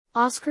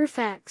Oscar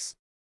facts.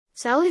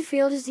 Sally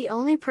Field is the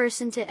only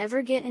person to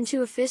ever get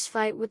into a fist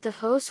fight with the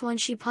host when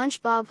she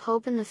punched Bob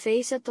Hope in the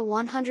face at the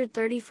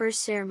 131st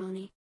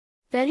ceremony.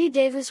 Bette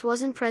Davis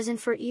wasn't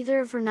present for either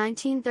of her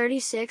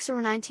 1936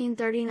 or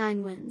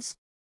 1939 wins.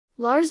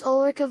 Lars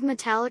Ulrich of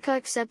Metallica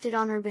accepted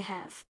on her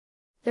behalf.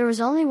 There was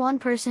only one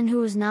person who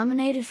was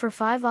nominated for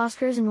 5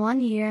 Oscars in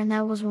 1 year, and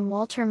that was when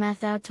Walter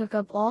Matthau took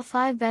up all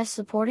 5 Best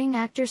Supporting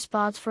Actor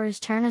spots for his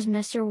turn as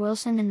Mr.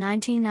 Wilson in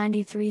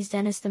 1993's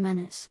Dennis the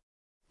Menace.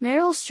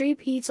 Meryl Streep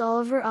eats all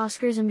of her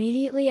Oscars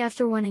immediately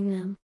after winning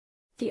them.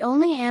 The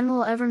only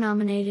animal ever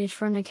nominated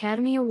for an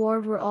Academy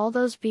Award were all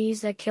those bees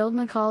that killed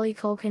Macaulay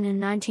Culkin in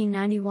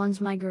 1991's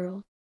My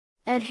Girl.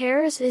 Ed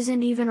Harris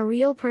isn't even a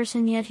real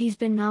person, yet he's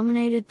been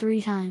nominated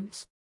 3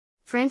 times.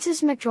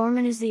 Frances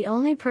McDormand is the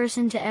only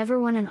person to ever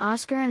win an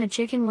Oscar and a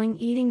chicken wing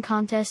eating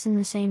contest in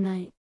the same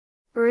night.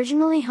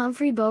 Originally,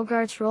 Humphrey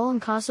Bogart's role in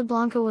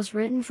Casablanca was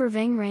written for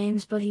Ving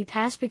Rhames, but he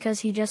passed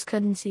because he just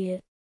couldn't see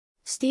it.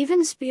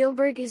 Steven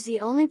Spielberg is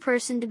the only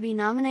person to be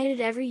nominated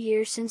every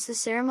year since the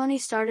ceremony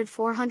started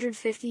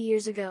 450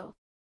 years ago.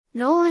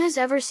 No one has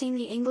ever seen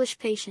The English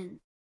Patient.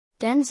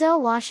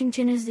 Denzel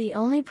Washington is the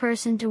only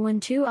person to win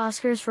 2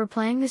 Oscars for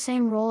playing the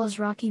same role as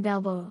Rocky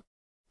Balboa.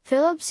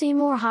 Phillip,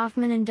 Seymour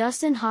Hoffman and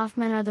Dustin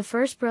Hoffman are the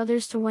first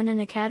brothers to win an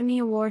Academy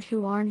Award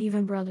who aren't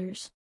even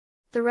brothers.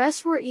 The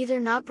rest were either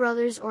not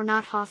brothers or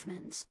not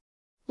Hoffmans.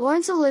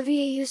 Laurence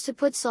Olivier used to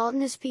put salt in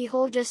his pee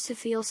hole just to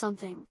feel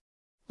something.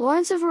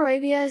 Lawrence of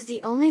Arabia is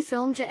the only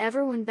film to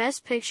ever win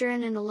Best Picture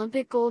and an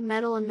Olympic gold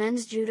medal in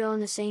men's judo in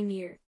the same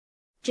year.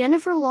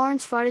 Jennifer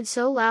Lawrence farted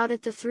so loud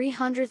at the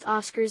 300th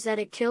Oscars that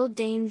it killed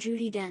Dame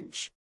Judi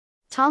Dench.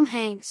 Tom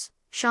Hanks,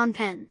 Sean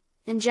Penn,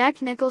 and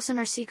Jack Nicholson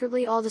are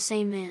secretly all the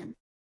same man.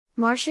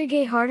 Marcia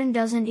Gay Harden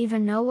doesn't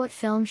even know what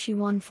film she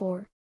won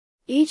for.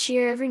 Each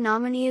year every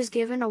nominee is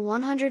given a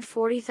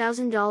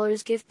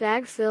 $140,000 gift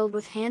bag filled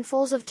with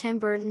handfuls of Tim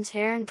Burton's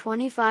hair and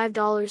 $25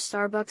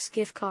 Starbucks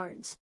gift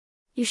cards.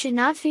 You should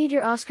not feed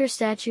your Oscar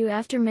statue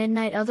after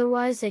midnight,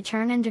 otherwise they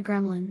turn into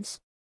gremlins.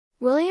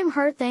 William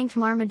Hurt thanked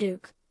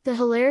Marmaduke, the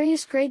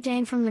hilarious Great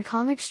Dane from the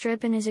comic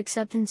strip, in his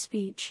acceptance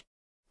speech.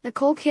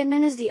 Nicole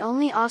Kidman is the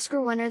only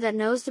Oscar winner that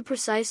knows the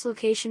precise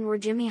location where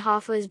Jimmy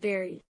Hoffa is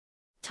buried.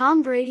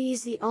 Tom Brady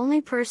is the only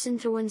person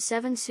to win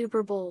 7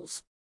 Super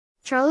Bowls.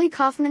 Charlie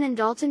Kaufman and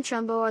Dalton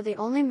Trumbo are the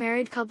only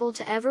married couple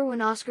to ever win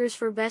Oscars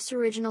for Best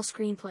Original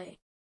Screenplay.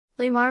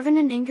 Marvin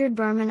and Ingrid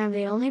Berman are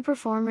the only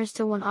performers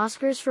to win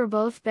Oscars for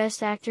both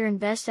Best Actor and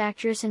Best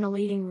Actress in a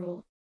leading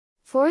role.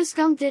 Forrest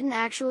Gump didn't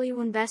actually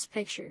win Best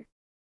Picture.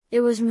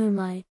 It was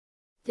Moonlight.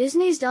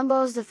 Disney's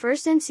Dumbo is the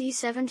first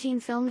NC-17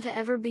 film to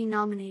ever be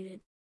nominated.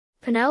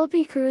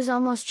 Penélope Cruz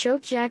almost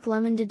choked Jack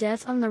Lemmon to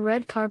death on the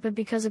red carpet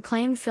because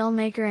acclaimed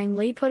filmmaker Ang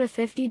Lee put a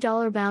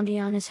 $50 bounty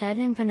on his head,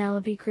 and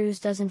Penélope Cruz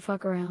doesn't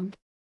fuck around.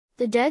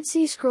 The Dead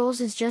Sea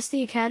Scrolls is just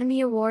the Academy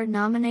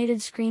Award-nominated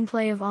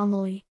screenplay of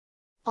Amelie.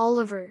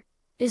 Oliver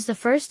is the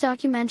first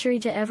documentary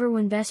to ever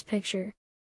win Best Picture.